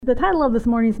The title of this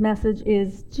morning's message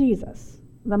is Jesus,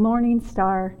 the Morning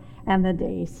Star and the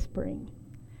Day Spring.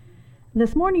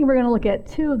 This morning we're going to look at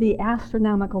two of the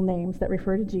astronomical names that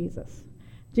refer to Jesus.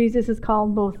 Jesus is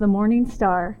called both the Morning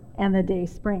Star and the Day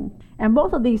Spring. And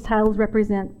both of these titles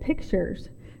represent pictures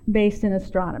based in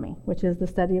astronomy, which is the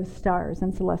study of stars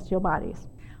and celestial bodies.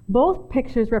 Both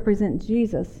pictures represent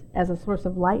Jesus as a source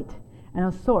of light and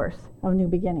a source of new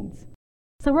beginnings.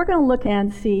 So we're going to look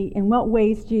and see in what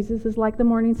ways Jesus is like the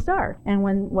morning star and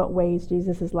what ways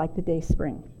Jesus is like the day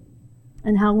spring,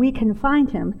 and how we can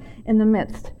find him in the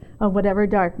midst of whatever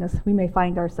darkness we may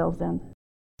find ourselves in.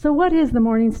 So what is the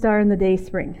morning star and the day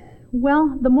spring?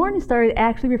 Well, the morning star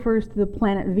actually refers to the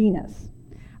planet Venus.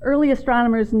 Early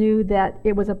astronomers knew that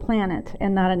it was a planet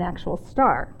and not an actual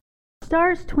star.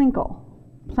 Stars twinkle,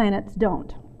 planets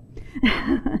don't.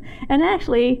 And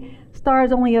actually,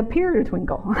 stars only appear to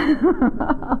twinkle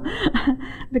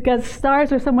because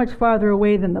stars are so much farther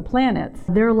away than the planets.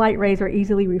 Their light rays are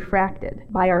easily refracted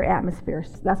by our atmosphere.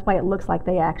 That's why it looks like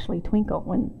they actually twinkle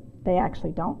when they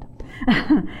actually don't.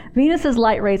 Venus's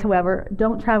light rays, however,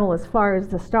 don't travel as far as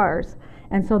the stars,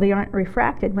 and so they aren't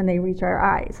refracted when they reach our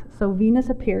eyes. So Venus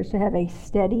appears to have a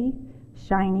steady,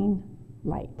 shining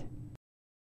light.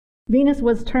 Venus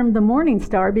was termed the morning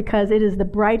star because it is the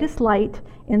brightest light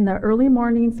in the early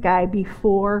morning sky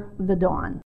before the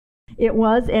dawn. It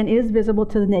was and is visible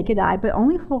to the naked eye, but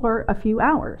only for a few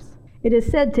hours. It is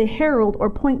said to herald or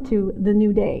point to the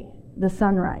new day, the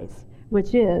sunrise,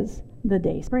 which is the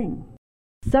day spring.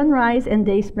 Sunrise and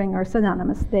day spring are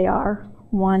synonymous. They are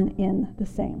one in the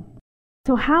same.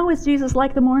 So how is Jesus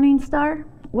like the morning star?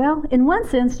 Well, in one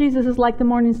sense, Jesus is like the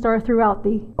morning star throughout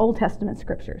the Old Testament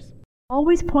scriptures,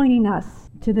 always pointing us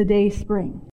to the day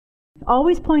spring,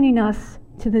 always pointing us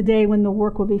to the day when the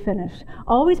work will be finished,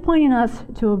 always pointing us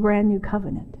to a brand new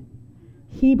covenant.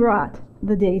 He brought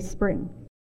the day spring.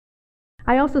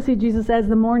 I also see Jesus as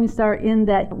the morning star in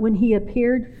that when he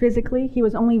appeared physically, he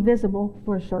was only visible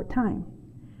for a short time,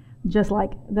 just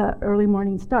like the early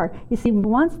morning star. You see,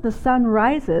 once the sun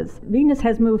rises, Venus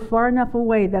has moved far enough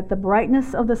away that the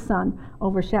brightness of the sun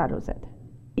overshadows it.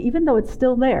 Even though it's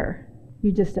still there,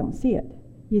 you just don't see it.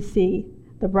 You see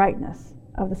the brightness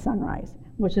of the sunrise,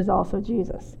 which is also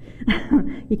Jesus.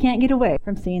 You can't get away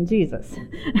from seeing Jesus.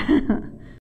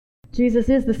 Jesus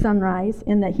is the sunrise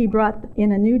in that he brought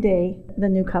in a new day, the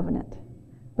new covenant.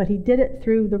 But he did it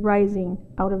through the rising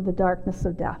out of the darkness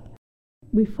of death.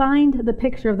 We find the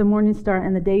picture of the morning star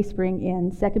and the day spring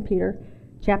in 2 Peter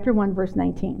chapter 1, verse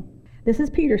 19. This is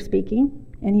Peter speaking,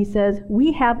 and he says,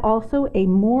 "We have also a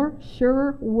more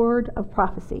sure word of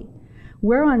prophecy,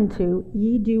 whereunto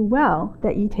ye do well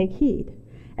that ye take heed,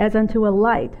 as unto a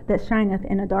light that shineth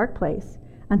in a dark place,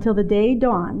 until the day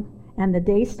dawn and the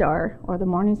day star, or the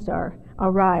morning star,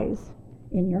 arise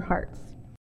in your hearts."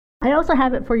 I also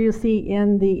have it for you to see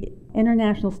in the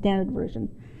International Standard Version.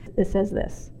 It says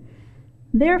this: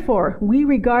 "Therefore we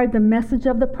regard the message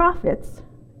of the prophets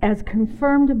as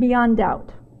confirmed beyond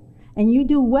doubt, and you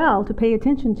do well to pay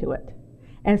attention to it,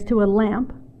 as to a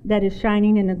lamp that is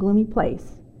shining in a gloomy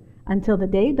place, until the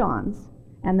day dawns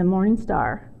and the morning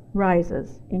star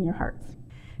rises in your hearts."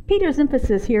 Peter's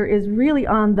emphasis here is really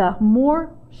on the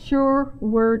more sure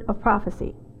word of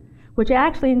prophecy, which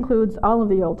actually includes all of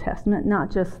the Old Testament,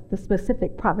 not just the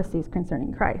specific prophecies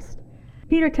concerning Christ.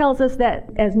 Peter tells us that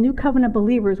as New Covenant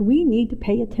believers, we need to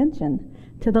pay attention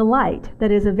to the light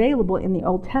that is available in the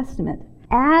Old Testament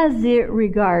as it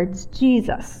regards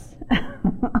Jesus.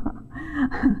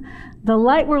 The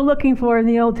light we're looking for in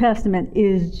the Old Testament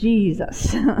is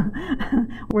Jesus.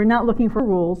 We're not looking for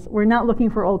rules. We're not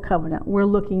looking for Old Covenant. We're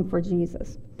looking for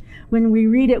Jesus. When we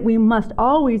read it, we must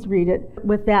always read it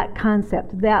with that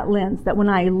concept, that lens, that when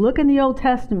I look in the Old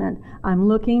Testament, I'm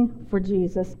looking for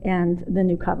Jesus and the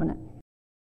New Covenant.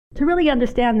 To really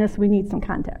understand this, we need some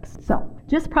context. So,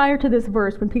 just prior to this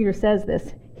verse, when Peter says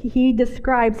this, he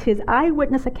describes his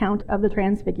eyewitness account of the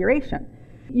Transfiguration.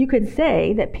 You could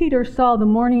say that Peter saw the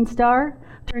morning star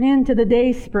turn into the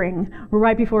day spring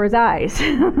right before his eyes.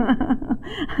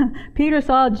 Peter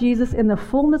saw Jesus in the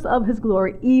fullness of his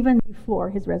glory even before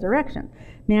his resurrection.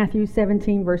 Matthew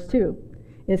 17, verse 2.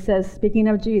 It says, speaking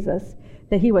of Jesus,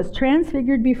 that he was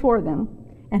transfigured before them,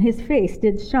 and his face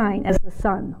did shine as the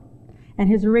sun, and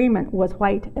his raiment was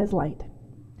white as light.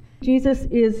 Jesus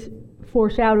is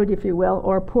foreshadowed, if you will,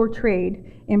 or portrayed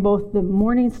in both the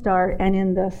morning star and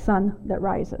in the sun that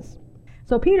rises.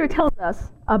 So Peter tells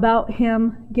us about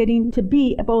him getting to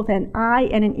be both an eye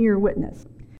and an ear witness.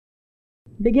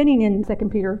 Beginning in 2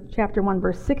 Peter chapter 1,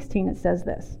 verse 16, it says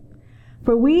this: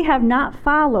 "For we have not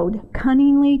followed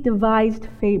cunningly devised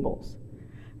fables,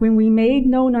 when we made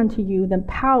known unto you the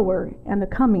power and the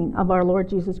coming of our Lord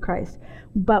Jesus Christ,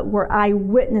 but were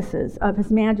eyewitnesses of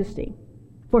his majesty.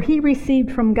 For he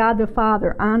received from God the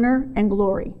Father honor and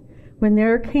glory, when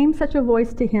there came such a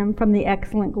voice to him from the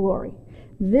excellent glory,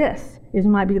 This is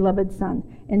my beloved Son,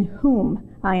 in whom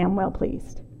I am well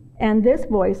pleased. And this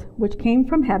voice, which came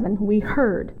from heaven, we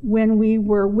heard when we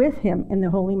were with him in the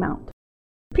holy mount.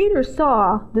 Peter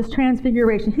saw this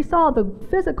transfiguration. He saw the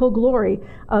physical glory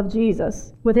of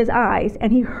Jesus with his eyes,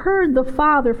 and he heard the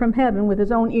Father from heaven with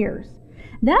his own ears.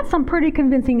 That's some pretty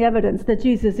convincing evidence that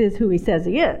Jesus is who he says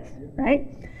he is, right?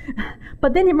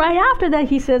 But then right after that,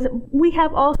 he says, we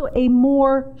have also a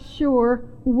more sure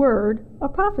word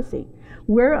of prophecy,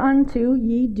 whereunto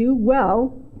ye do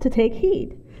well to take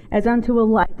heed, as unto a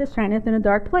light that shineth in a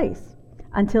dark place,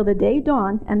 until the day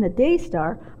dawn and the day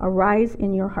star arise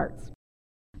in your hearts.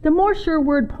 The more sure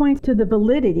word points to the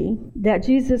validity that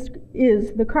Jesus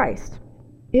is the Christ.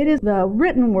 It is the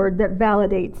written word that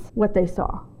validates what they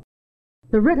saw.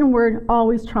 The written word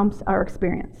always trumps our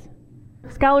experience.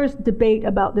 Scholars debate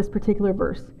about this particular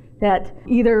verse, that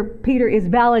either Peter is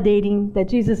validating that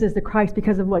Jesus is the Christ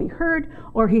because of what he heard,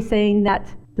 or he's saying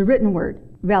that the written word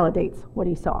validates what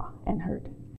he saw and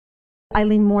heard. I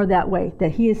lean more that way,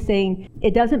 that he is saying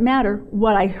it doesn't matter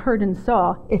what I heard and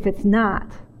saw if it's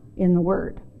not in the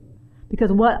word.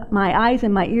 Because what my eyes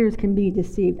and my ears can be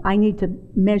deceived, I need to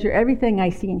measure everything I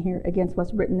see and hear against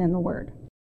what's written in the word.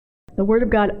 The word of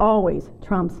God always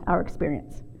trumps our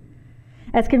experience.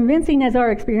 As convincing as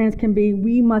our experience can be,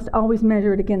 we must always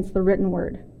measure it against the written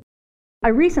word. I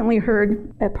recently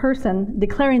heard a person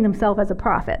declaring themselves as a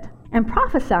prophet and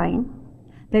prophesying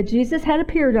that Jesus had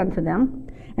appeared unto them,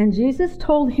 and Jesus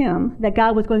told him that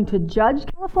God was going to judge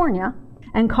California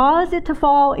and cause it to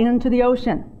fall into the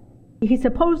ocean. He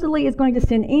supposedly is going to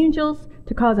send angels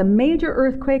to cause a major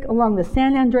earthquake along the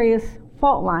San Andreas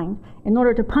fault line in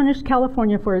order to punish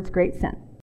California for its great sin.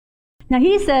 Now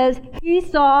he says he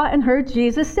saw and heard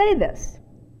Jesus say this.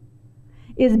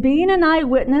 Is being an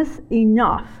eyewitness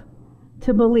enough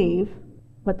to believe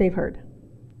what they've heard?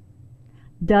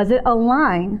 Does it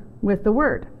align with the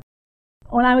word?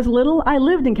 When I was little, I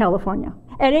lived in California.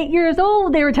 At 8 years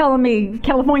old, they were telling me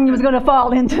California was going to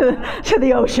fall into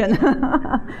the ocean.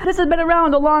 This has been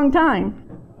around a long time.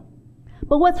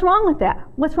 But what's wrong with that?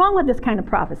 What's wrong with this kind of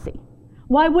prophecy?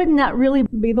 Why wouldn't that really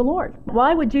be the Lord?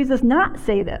 Why would Jesus not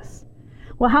say this?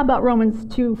 Well, how about Romans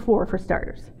 2:4 for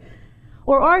starters?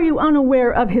 Or are you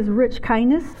unaware of his rich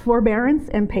kindness, forbearance,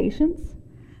 and patience?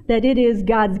 That it is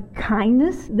God's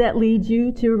kindness that leads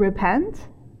you to repent?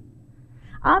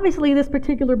 Obviously, this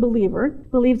particular believer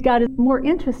believes God is more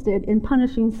interested in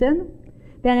punishing sin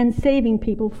than in saving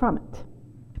people from it.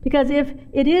 Because if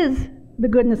it is the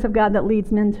goodness of God that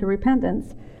leads men to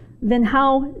repentance, then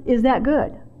how is that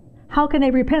good? How can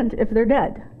they repent if they're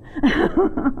dead?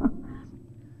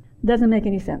 Doesn't make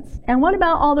any sense. And what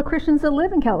about all the Christians that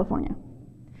live in California?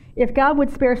 If God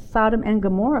would spare Sodom and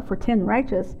Gomorrah for 10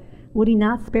 righteous, would he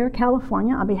not spare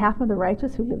California on behalf of the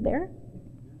righteous who live there?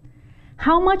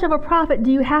 How much of a prophet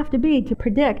do you have to be to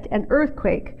predict an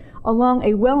earthquake along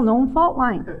a well-known fault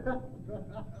line?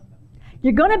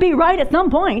 You're going to be right at some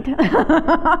point.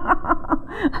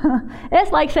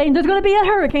 It's like saying there's going to be a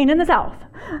hurricane in the south.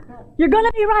 You're going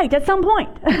to be right at some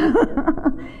point.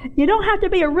 You don't have to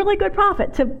be a really good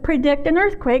prophet to predict an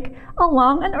earthquake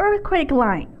along an earthquake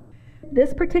line.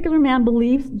 This particular man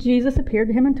believes Jesus appeared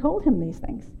to him and told him these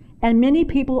things. And many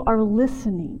people are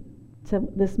listening to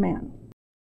this man.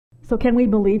 So can we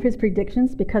believe his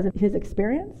predictions because of his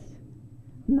experience?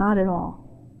 Not at all.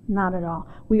 Not at all.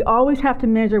 We always have to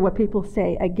measure what people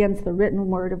say against the written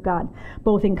word of God,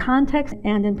 both in context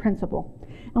and in principle.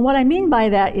 And what I mean by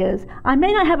that is, I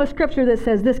may not have a scripture that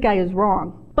says this guy is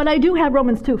wrong, but I do have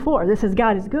Romans 2:4. This says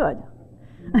God is good.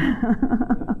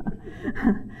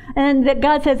 And that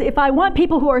God says, if I want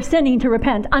people who are sinning to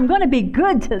repent, I'm going to be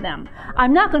good to them.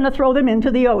 I'm not going to throw them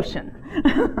into the ocean.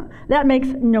 That makes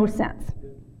no sense.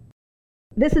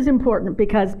 This is important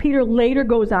because Peter later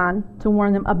goes on to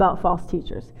warn them about false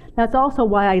teachers. That's also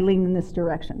why I lean in this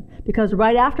direction. Because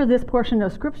right after this portion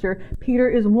of Scripture, Peter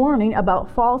is warning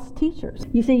about false teachers.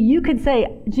 You see, you could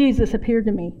say, Jesus appeared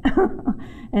to me,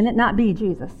 and it not be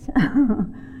Jesus.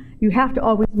 You have to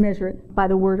always measure it by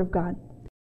the Word of God.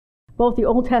 Both the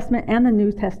Old Testament and the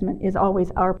New Testament is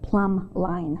always our plumb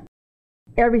line.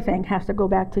 Everything has to go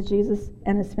back to Jesus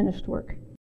and his finished work.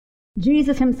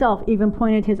 Jesus himself even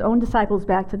pointed his own disciples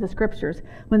back to the Scriptures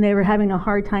when they were having a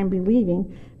hard time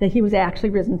believing that he was actually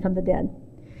risen from the dead.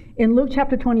 In Luke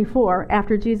chapter 24,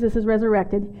 after Jesus is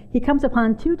resurrected, he comes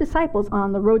upon 2 disciples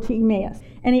on the road to Emmaus,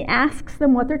 and he asks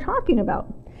them what they're talking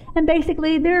about. And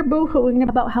basically they're boo-hooing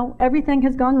about how everything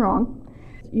has gone wrong,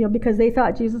 because they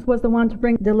thought Jesus was the one to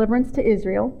bring deliverance to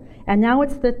Israel. And now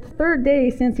it's the third day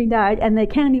since he died, and they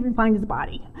can't even find his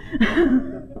body.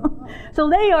 So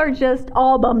they are just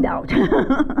all bummed out.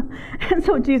 And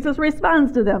so Jesus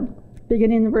responds to them,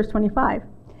 beginning in verse 25.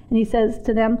 And he says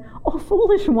to them, "O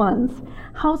foolish ones,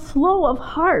 how slow of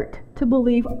heart to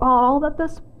believe all that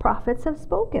the prophets have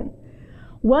spoken.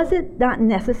 Was it not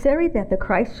necessary that the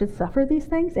Christ should suffer these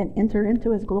things and enter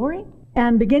into his glory?"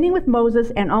 And beginning with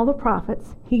Moses and all the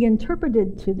prophets, he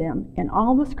interpreted to them in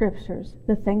all the scriptures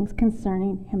the things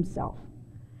concerning himself.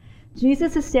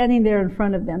 Jesus is standing there in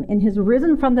front of them in his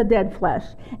risen from the dead flesh,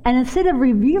 and instead of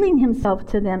revealing himself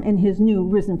to them in his new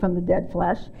risen from the dead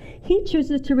flesh, he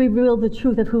chooses to reveal the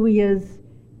truth of who he is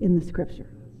in the scripture,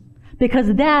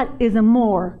 because that is a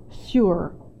more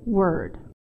sure word.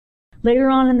 Later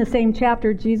on in the same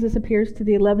chapter, Jesus appears to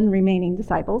the 11 remaining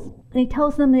disciples, and he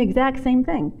tells them the exact same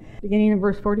thing, beginning in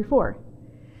verse 44.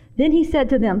 Then he said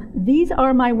to them, "These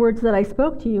are my words that I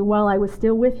spoke to you while I was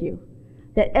still with you,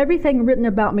 that everything written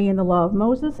about me in the law of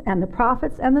Moses and the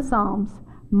prophets and the Psalms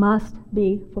must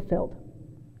be fulfilled."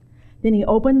 Then he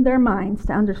opened their minds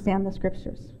to understand the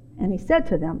scriptures, and he said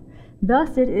to them,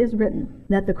 "Thus it is written,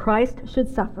 that the Christ should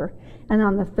suffer, and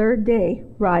on the third day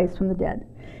rise from the dead,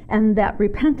 and that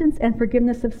repentance and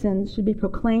forgiveness of sins should be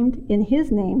proclaimed in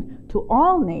his name to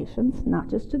all nations," not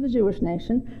just to the Jewish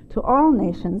nation, "to all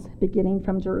nations, beginning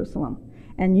from Jerusalem.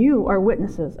 And you are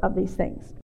witnesses of these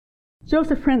things."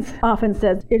 Joseph Prince often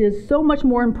says, "It is so much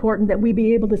more important that we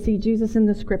be able to see Jesus in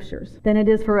the scriptures than it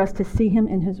is for us to see him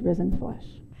in his risen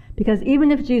flesh." Because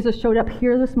even if Jesus showed up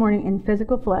here this morning in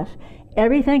physical flesh,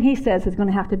 everything he says is going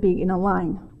to have to be in a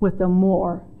line with the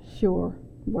more sure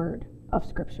word of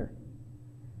scripture.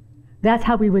 That's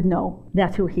how we would know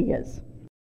that's who he is.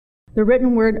 The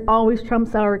written word always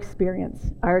trumps our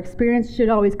experience. Our experience should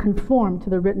always conform to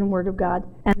the written word of God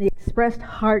and the expressed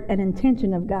heart and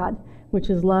intention of God, which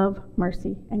is love,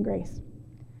 mercy, and grace.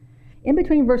 In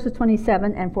between verses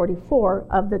 27 and 44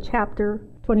 of the chapter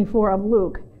 24 of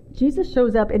Luke, Jesus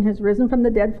shows up in his risen from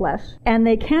the dead flesh, and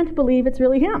they can't believe it's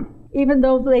really him, even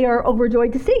though they are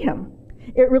overjoyed to see him.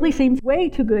 It really seems way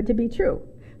too good to be true.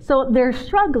 So they're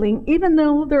struggling, even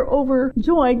though they're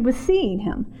overjoyed with seeing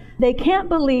him. They can't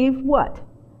believe what?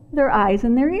 Their eyes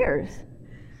and their ears.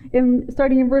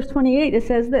 Starting in verse 28, it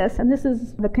says this, and this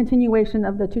is the continuation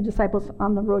of the two disciples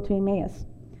on the road to Emmaus.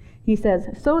 He says,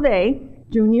 "So they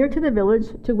drew near to the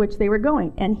village to which they were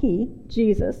going, and he,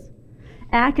 Jesus,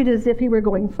 acted as if he were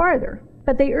going farther.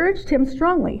 But they urged him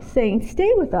strongly, saying,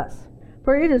 'Stay with us,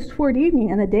 for it is toward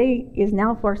evening, and the day is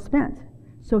now far spent.'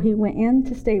 So he went in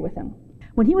to stay with them.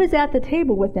 When he was at the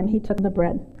table with them, he took the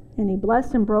bread, and he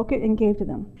blessed and broke it and gave to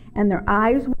them. And their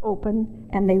eyes were opened,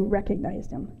 and they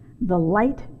recognized him. The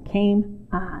light came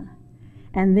on,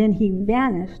 and then he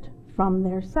vanished from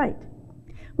their sight."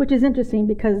 Which is interesting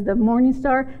because the morning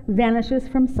star vanishes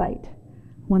from sight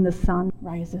when the sun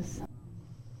rises.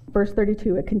 Verse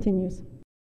 32, it continues.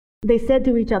 "They said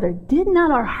to each other, 'Did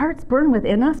not our hearts burn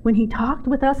within us when he talked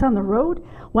with us on the road,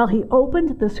 while he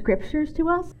opened the scriptures to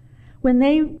us?'" When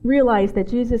they realized that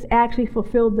Jesus actually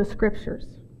fulfilled the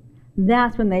scriptures,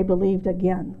 that's when they believed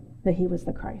again that he was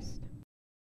the Christ.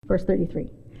 Verse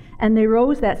 33. "And they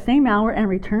rose that same hour and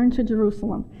returned to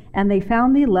Jerusalem, and they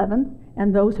found the 11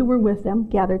 and those who were with them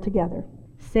gathered together,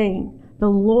 saying,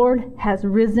 'The Lord has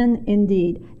risen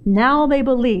indeed.'" Now they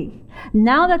believe.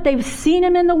 Now that they've seen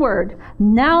him in the Word,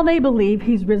 now they believe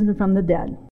he's risen from the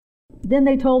dead. Then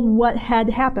they told what had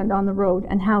happened on the road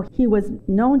and how he was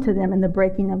known to them in the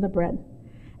breaking of the bread.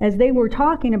 As they were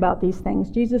talking about these things,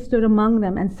 Jesus stood among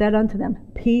them and said unto them,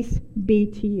 "Peace be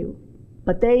to you."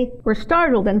 But they were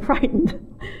startled and frightened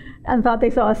and thought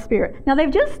they saw a spirit. Now they've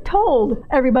just told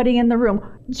everybody in the room,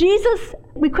 Jesus,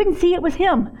 we couldn't see it was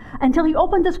him until he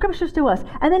opened the scriptures to us.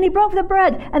 And then he broke the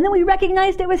bread, and then we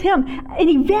recognized it was him. And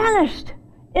he vanished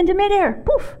into midair.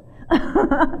 Poof!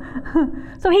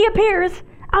 So he appears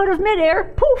out of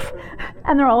midair, poof,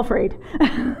 and they're all afraid.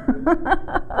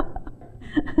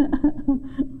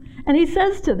 And he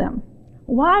says to them,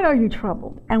 "Why are you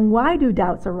troubled, and why do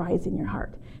doubts arise in your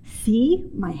heart? See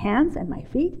my hands and my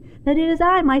feet, that it is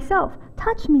I myself.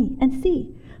 Touch me and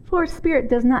see, for a spirit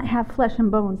does not have flesh and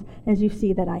bones, as you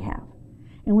see that I have."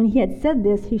 And when he had said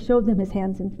this, he showed them his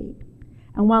hands and feet.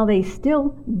 And while they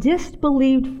still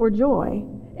disbelieved for joy,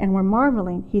 and were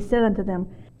marveling, he said unto them,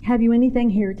 "Have you anything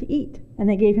here to eat?" And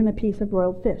they gave him a piece of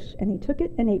broiled fish, and he took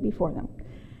it and ate before them.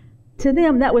 To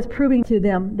them, that was proving to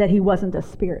them that he wasn't a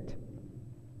spirit,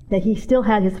 that he still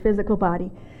had his physical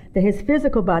body, that his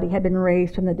physical body had been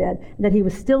raised from the dead, that he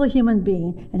was still a human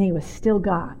being, and he was still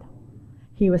God.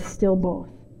 He was still both.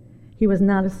 He was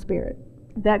not a spirit.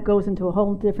 That goes into a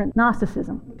whole different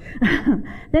Gnosticism.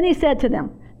 Then he said to them,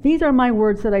 "These are my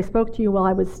words that I spoke to you while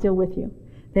I was still with you,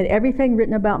 that everything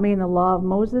written about me in the law of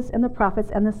Moses and the prophets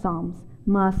and the Psalms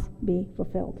must be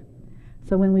fulfilled."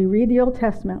 So when we read the Old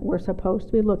Testament, we're supposed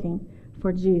to be looking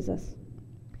for Jesus.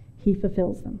 He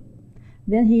fulfills them.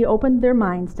 Then he opened their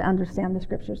minds to understand the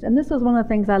Scriptures. And this is one of the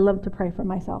things I love to pray for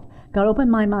myself. God,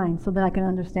 open my mind so that I can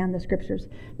understand the Scriptures.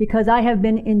 Because I have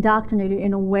been indoctrinated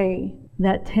in a way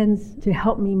that tends to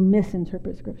help me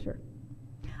misinterpret Scripture.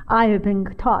 I have been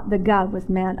taught that God was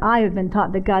mad. I have been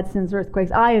taught that God sends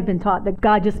earthquakes. I have been taught that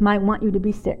God just might want you to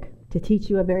be sick to teach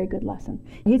you a very good lesson.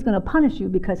 He's going to punish you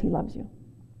because he loves you.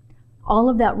 All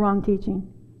of that wrong teaching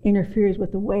interferes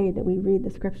with the way that we read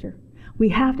the Scripture. We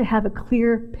have to have a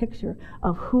clear picture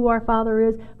of who our Father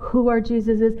is, who our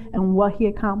Jesus is, and what he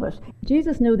accomplished.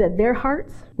 Jesus knew that their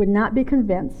hearts would not be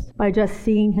convinced by just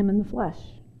seeing him in the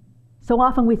flesh. So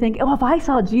often we think, oh, if I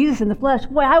saw Jesus in the flesh,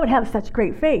 boy, I would have such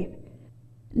great faith.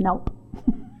 Nope.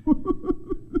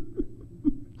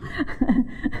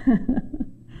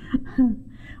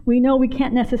 We know we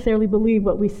can't necessarily believe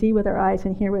what we see with our eyes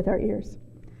and hear with our ears.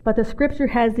 But the Scripture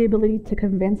has the ability to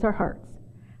convince our hearts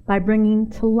by bringing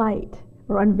to light,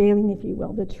 or unveiling, if you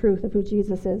will, the truth of who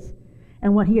Jesus is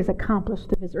and what he has accomplished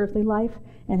through his earthly life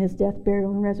and his death,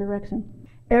 burial, and resurrection.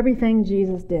 Everything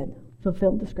Jesus did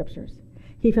fulfilled the Scriptures.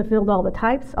 He fulfilled all the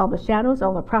types, all the shadows,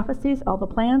 all the prophecies, all the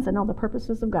plans, and all the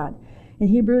purposes of God. In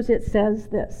Hebrews it says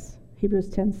this, Hebrews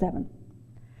 10:7.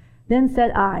 "Then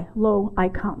said I, Lo, I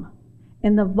come.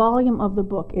 In the volume of the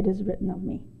book it is written of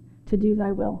me, to do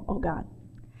thy will, O God."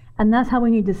 And that's how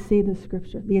we need to see the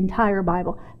Scripture, the entire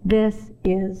Bible. This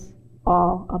is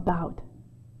all about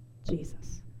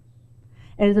Jesus.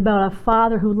 It is about a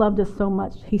Father who loved us so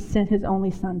much, he sent his only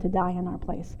Son to die in our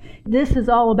place. This is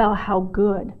all about how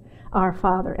good our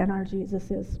Father and our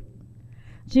Jesus is.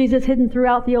 Jesus, hidden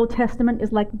throughout the Old Testament,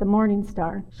 is like the morning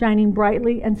star, shining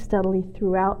brightly and steadily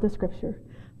throughout the Scripture,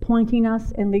 pointing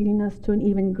us and leading us to an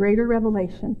even greater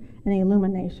revelation and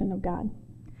illumination of God.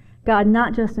 God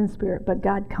not just in spirit, but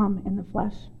God come in the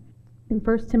flesh. In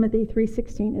 1 Timothy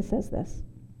 3:16 it says this,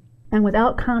 "And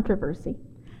without controversy,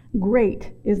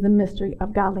 great is the mystery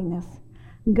of godliness.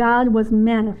 God was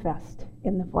manifest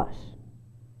in the flesh."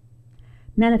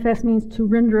 Manifest means to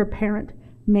render apparent,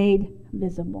 made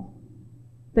visible.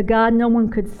 The God no one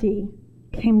could see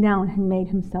came down and made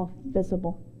himself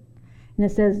visible. And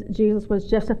it says Jesus was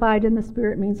justified in the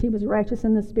Spirit, means he was righteous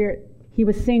in the Spirit. He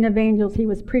was seen of angels, he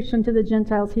was preached unto the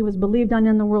Gentiles, he was believed on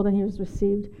in the world, and he was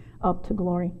received up to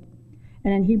glory.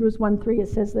 And in Hebrews 1:3 it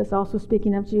says this, also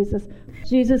speaking of Jesus,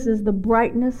 Jesus is the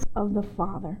brightness of the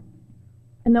Father.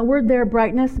 And the word there,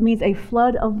 brightness, means a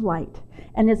flood of light.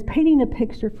 And it's painting a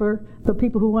picture for the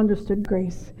people who understood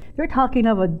grace. They're talking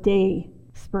of a day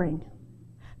spring.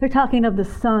 They're talking of the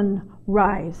sun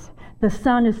rise. The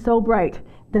sun is so bright,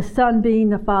 the sun being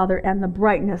the Father and the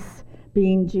brightness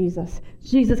being Jesus.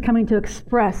 Jesus coming to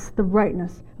express the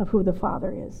brightness of who the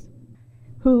Father is.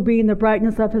 Who, being the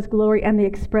brightness of his glory and the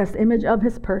express image of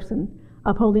his person,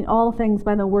 upholding all things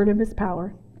by the word of his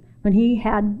power, when he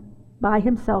had by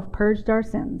himself purged our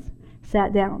sins,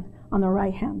 sat down on the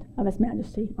right hand of his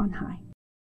majesty on high.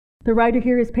 The writer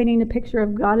here is painting a picture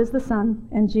of God as the sun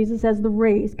and Jesus as the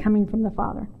rays coming from the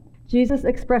Father. Jesus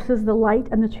expresses the light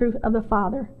and the truth of the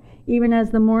Father, even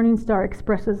as the morning star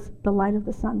expresses the light of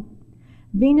the sun.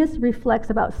 Venus reflects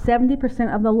about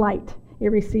 70% of the light it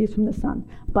receives from the sun,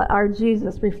 but our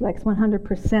Jesus reflects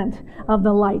 100% of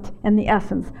the light and the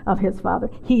essence of his Father.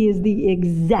 He is the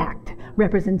exact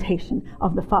representation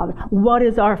of the Father. What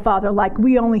is our Father like?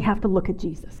 We only have to look at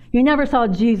Jesus. You never saw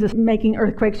Jesus making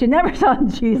earthquakes. You never saw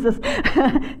Jesus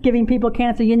giving people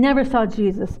cancer. You never saw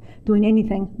Jesus doing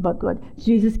anything but good.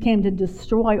 Jesus came to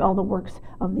destroy all the works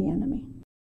of the enemy.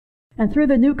 And through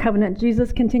the new covenant,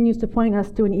 Jesus continues to point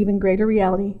us to an even greater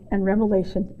reality and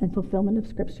revelation and fulfillment of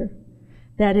Scripture.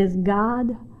 That is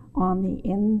God on the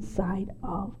inside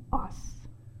of us.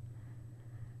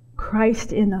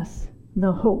 Christ in us,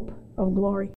 the hope of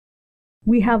glory.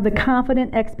 We have the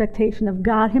confident expectation of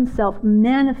God himself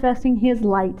manifesting his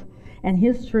light and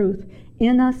his truth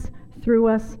in us, through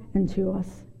us, and to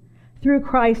us. Through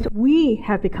Christ, we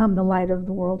have become the light of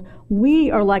the world. We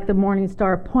are like the morning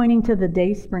star pointing to the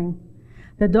day spring,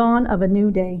 the dawn of a new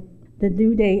day, the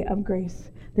new day of grace,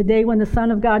 the day when the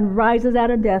Son of God rises out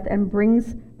of death and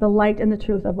brings the light and the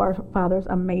truth of our Father's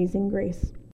amazing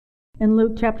grace. In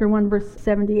Luke chapter 1, verse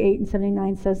 78 and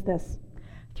 79 says this,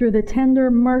 "Through the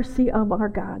tender mercy of our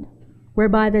God,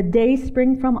 whereby the day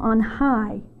spring from on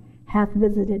high hath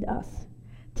visited us,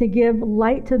 to give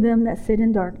light to them that sit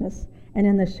in darkness, and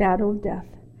in the shadow of death,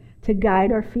 to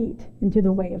guide our feet into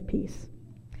the way of peace.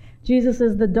 Jesus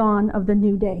is the dawn of the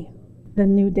new day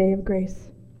of grace,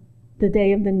 the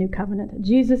day of the new covenant.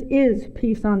 Jesus is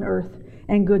peace on earth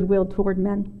and goodwill toward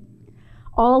men.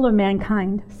 All of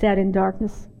mankind sat in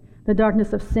darkness, the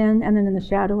darkness of sin and then in the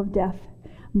shadow of death,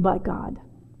 but God.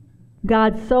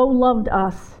 God so loved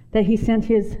us that he sent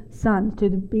his Son to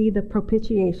be the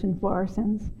propitiation for our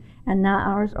sins, and not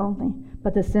ours only,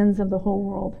 but the sins of the whole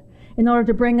world, in order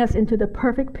to bring us into the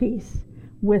perfect peace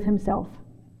with himself.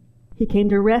 He came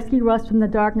to rescue us from the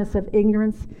darkness of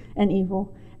ignorance and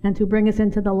evil, and to bring us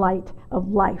into the light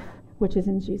of life, which is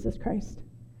in Jesus Christ.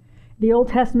 The Old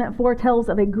Testament foretells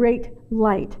of a great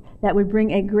light that would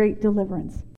bring a great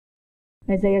deliverance.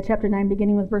 Isaiah chapter 9,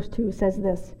 beginning with verse 2, says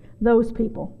this: "Those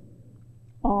people,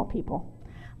 all people,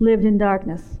 lived in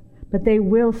darkness, but they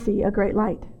will see a great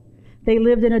light. They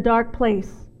lived in a dark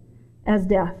place as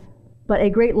death, but a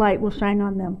great light will shine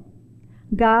on them."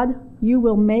 God, you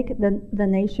will make the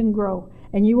nation grow,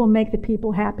 and you will make the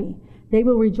people happy. They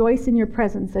will rejoice in your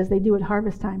presence as they do at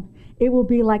harvest time. It will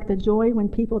be like the joy when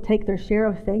people take their share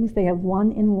of things they have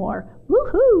won in war.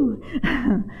 Woohoo!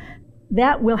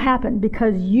 That will happen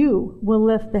because you will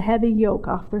lift the heavy yoke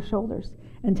off their shoulders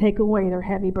and take away their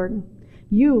heavy burden.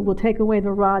 You will take away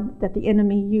the rod that the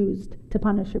enemy used to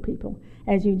punish your people,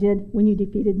 as you did when you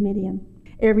defeated Midian.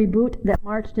 Every boot that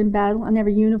marched in battle and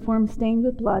every uniform stained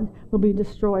with blood will be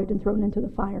destroyed and thrown into the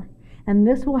fire. And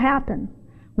this will happen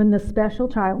when the special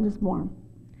child is born.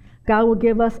 God will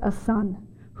give us a son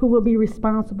who will be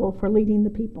responsible for leading the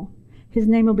people. His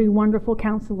name will be Wonderful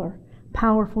Counselor,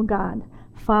 Powerful God,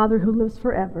 Father who lives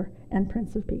forever, and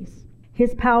Prince of Peace.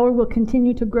 His power will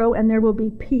continue to grow, and there will be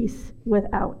peace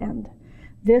without end.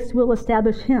 This will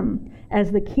establish him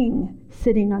as the king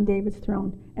sitting on David's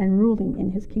throne and ruling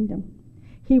in his kingdom.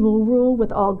 He will rule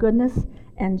with all goodness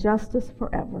and justice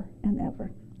forever and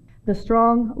ever. The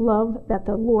strong love that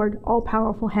the Lord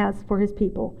all-powerful has for his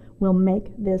people will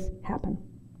make this happen.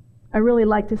 I really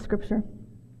like this scripture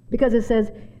because it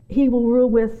says he will rule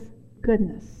with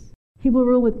goodness. He will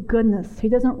rule with goodness. He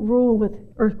doesn't rule with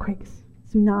earthquakes,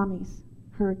 tsunamis,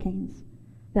 hurricanes.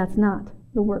 That's not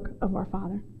the work of our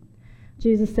Father.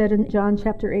 Jesus said in John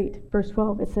chapter 8, verse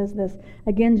 12, it says this: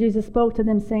 "Again Jesus spoke to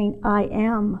them, saying, I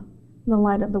am the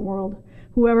light of the world.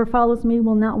 Whoever follows me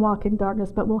will not walk in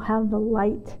darkness, but will have the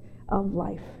light of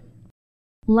life."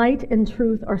 Light and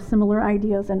truth are similar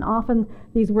ideas, and often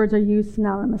these words are used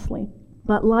synonymously.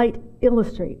 But light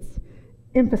illustrates,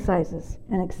 emphasizes,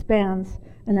 and expands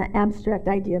an abstract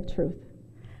idea of truth.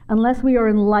 Unless we are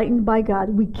enlightened by God,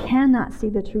 we cannot see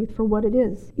the truth for what it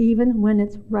is, even when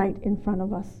it's right in front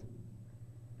of us.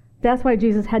 That's why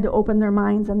Jesus had to open their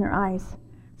minds and their eyes,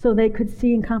 so they could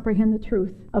see and comprehend the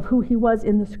truth of who he was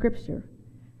in the Scripture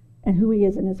and who he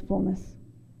is in his fullness.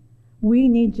 We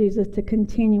need Jesus to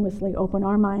continuously open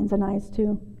our minds and eyes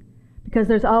too, because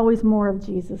there's always more of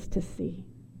Jesus to see.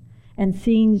 And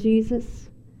seeing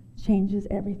Jesus changes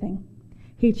everything.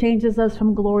 He changes us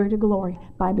from glory to glory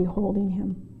by beholding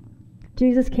him.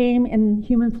 Jesus came in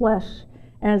human flesh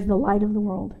as the light of the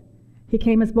world. He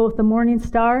came as both the morning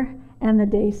star and the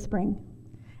day spring.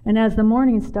 And as the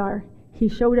morning star, he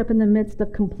showed up in the midst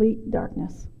of complete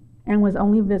darkness and was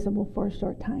only visible for a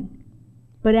short time.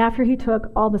 But after he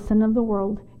took all the sin of the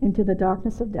world into the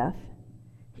darkness of death,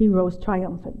 he rose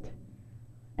triumphant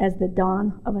as the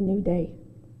dawn of a new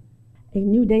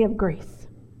day of grace.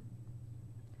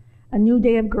 A new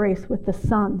day of grace with the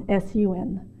Son,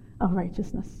 S-U-N, of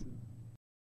righteousness.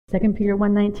 2 Peter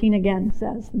 1:19 again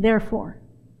says, "Therefore,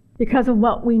 because of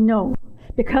what we know,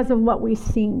 because of what we've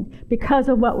seen, because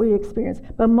of what we experience,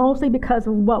 but mostly because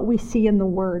of what we see in the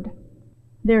Word,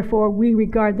 therefore we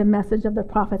regard the message of the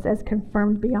prophets as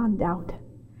confirmed beyond doubt.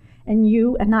 And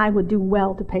you and I would do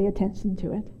well to pay attention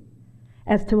to it,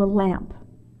 as to a lamp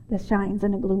that shines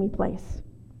in a gloomy place,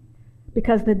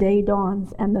 because the day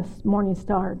dawns and the morning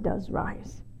star does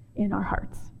rise in our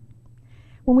hearts."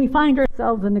 When we find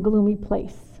ourselves in a gloomy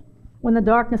place, when the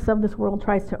darkness of this world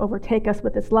tries to overtake us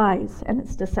with its lies and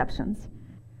its deceptions,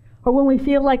 or when we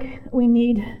feel like we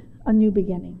need a new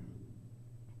beginning,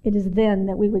 it is then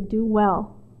that we would do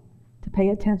well to pay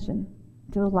attention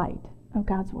to the light of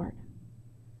God's Word,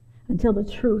 until the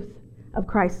truth of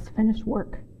Christ's finished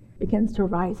work begins to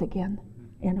rise again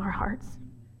in our hearts.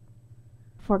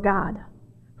 For God,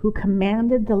 who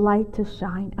commanded the light to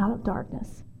shine out of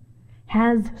darkness,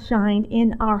 has shined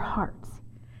in our hearts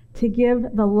to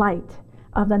give the light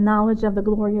of the knowledge of the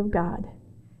glory of God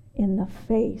in the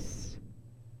face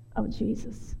of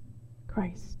Jesus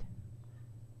Christ.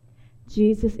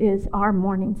 Jesus is our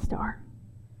morning star,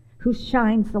 who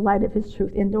shines the light of his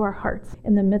truth into our hearts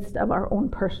in the midst of our own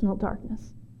personal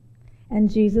darkness. And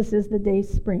Jesus is the day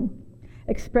spring,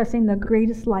 expressing the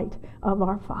greatest light of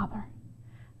our Father,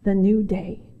 the new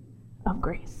day of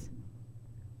grace.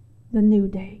 The new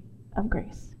day of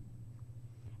grace.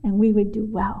 And we would do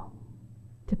well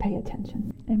to pay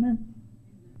attention. Amen.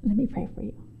 Let me pray for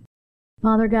you.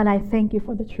 Father God, I thank you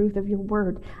for the truth of your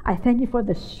word. I thank you for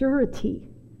the surety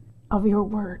of your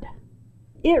word.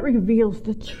 It reveals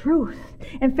the truth.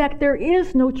 In fact, there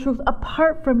is no truth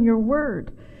apart from your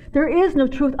word. There is no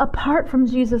truth apart from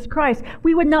Jesus Christ.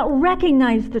 We would not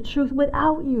recognize the truth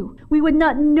without you. We would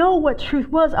not know what truth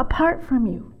was apart from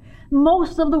you.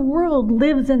 Most of the world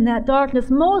lives in that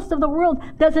darkness. Most of the world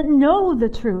doesn't know the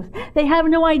truth. They have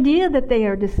no idea that they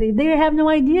are deceived. They have no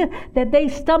idea that they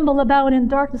stumble about in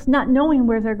darkness, not knowing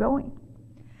where they're going.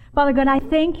 Father God, I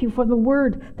thank you for the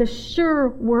word, the sure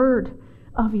word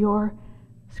of your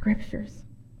scriptures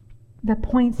that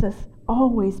points us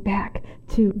always back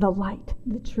to the light,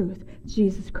 the truth,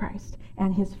 Jesus Christ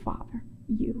and his Father,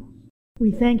 you.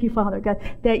 We thank you, Father God,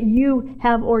 that you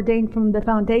have ordained from the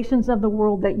foundations of the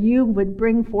world that you would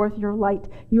bring forth your light,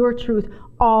 your truth,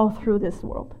 all through this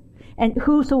world. And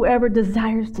whosoever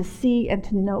desires to see and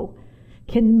to know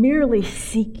can merely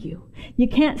seek you. You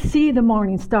can't see the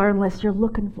morning star unless you're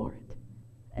looking for it.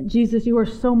 And Jesus, you are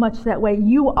so much that way.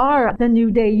 You are the new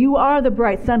day. You are the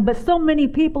bright sun. But so many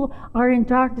people are in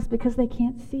darkness because they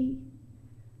can't see.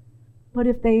 But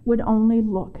if they would only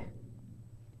look,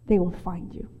 they will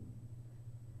find you.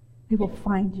 They will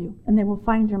find you, and they will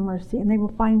find your mercy, and they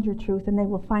will find your truth, and they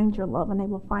will find your love, and they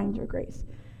will find your grace.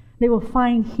 They will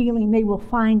find healing. They will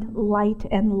find light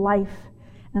and life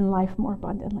more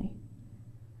abundantly.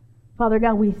 Father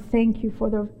God, we thank you for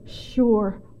the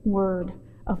sure word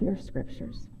of your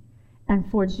scriptures, and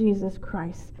for Jesus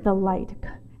Christ, the light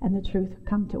and the truth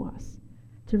come to us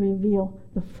to reveal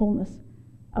the fullness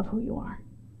of who you are.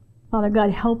 Father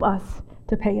God, help us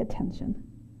to pay attention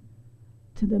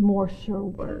to the more sure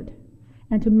word,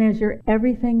 and to measure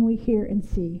everything we hear and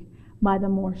see by the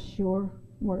more sure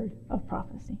word of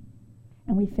prophecy.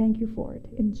 And we thank you for it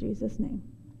in Jesus' name.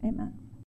 Amen.